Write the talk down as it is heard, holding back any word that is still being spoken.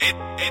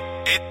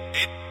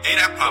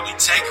I'd probably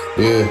take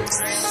her. Yeah.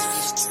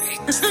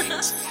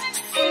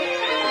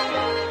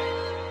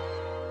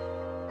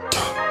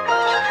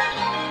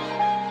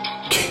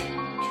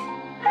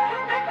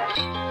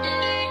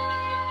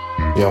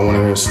 Y'all wanna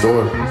hear a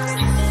story?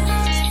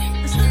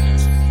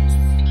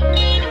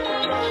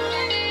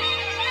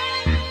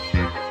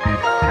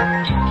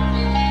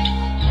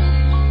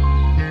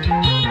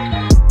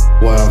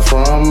 Where I'm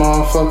from,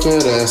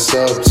 motherfucker, that's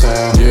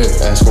Uptown. Yeah.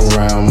 Ask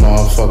around,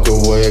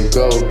 motherfucker, where it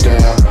go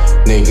down.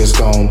 Niggas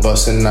gon'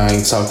 bust and I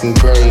ain't talking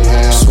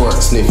Greyhound.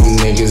 Sniffing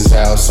niggas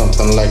out,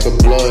 something like a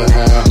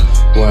bloodhound.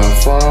 Where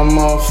I'm from,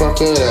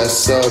 motherfucker,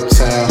 that's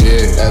Uptown.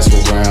 Yeah. Ask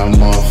around,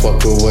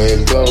 motherfucker, where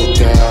it go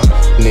down.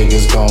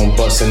 Niggas gon'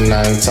 bust and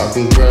I ain't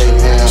talking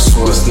Greyhound.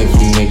 We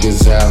sniffing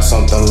niggas out,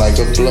 something like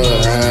a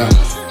bloodhound.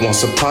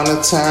 Once upon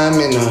a time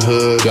in the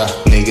hood,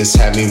 niggas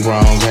had me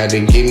wrong, had to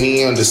get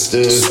me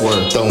understood.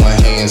 Throwing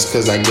hands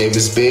cause I gave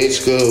this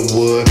bitch good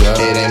wood.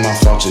 It ain't my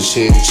fault your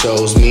chick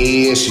chose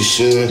me as she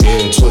should.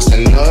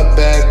 Twisting up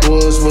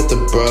backwoods with the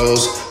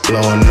bros.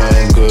 Blowing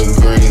on good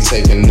green,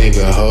 take a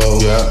nigga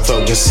hoe.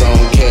 Focus on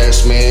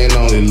cash, man,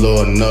 only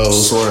Lord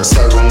knows.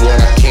 Serving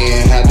what I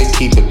can, had to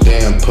keep a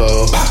damn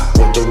pole.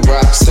 What the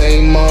rock say,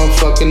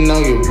 motherfucker, know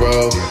you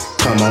bro.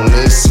 Come on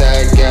this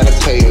side, gotta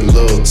pay a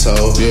little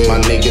toll. My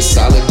nigga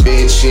solid,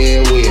 bitch, yeah,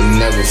 we'll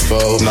never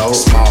fold.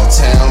 Small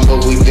town,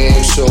 but we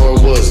damn sure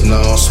was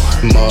known.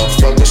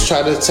 Motherfuckers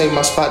try to take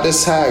my spot,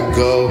 that's how it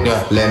go.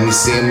 Let me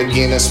see him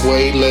again, that's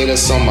way later,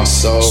 that's on my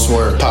soul.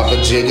 Papa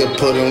Jigga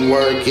put in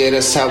work, yeah,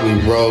 that's how we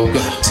roll.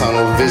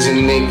 Tunnel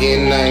vision,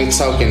 nigga, and I ain't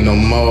talking no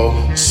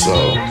more. So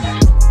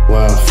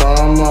where I'm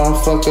from,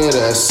 motherfucker,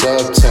 that's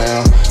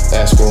Uptown.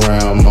 Ask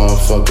around,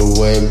 motherfucker,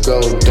 where it go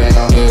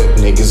down.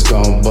 Niggas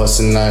gon' bust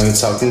and I ain't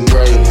talking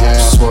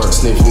Greyhound.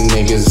 Sniffing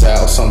niggas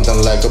out,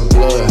 something like a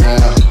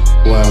bloodhound.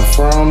 Where I'm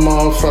from,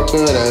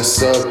 motherfucker,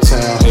 that's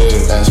Uptown.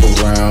 Ask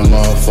around,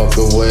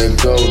 motherfucker, where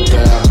it go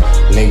down.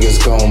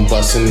 Niggas gon'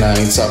 bust and I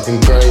ain't talking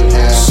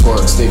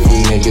Greyhound.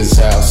 Sniffing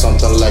niggas out,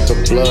 something like a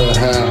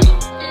bloodhound.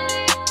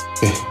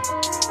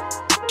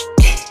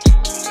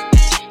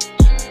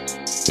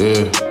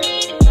 Yeah.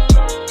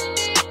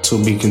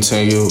 To be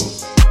continued.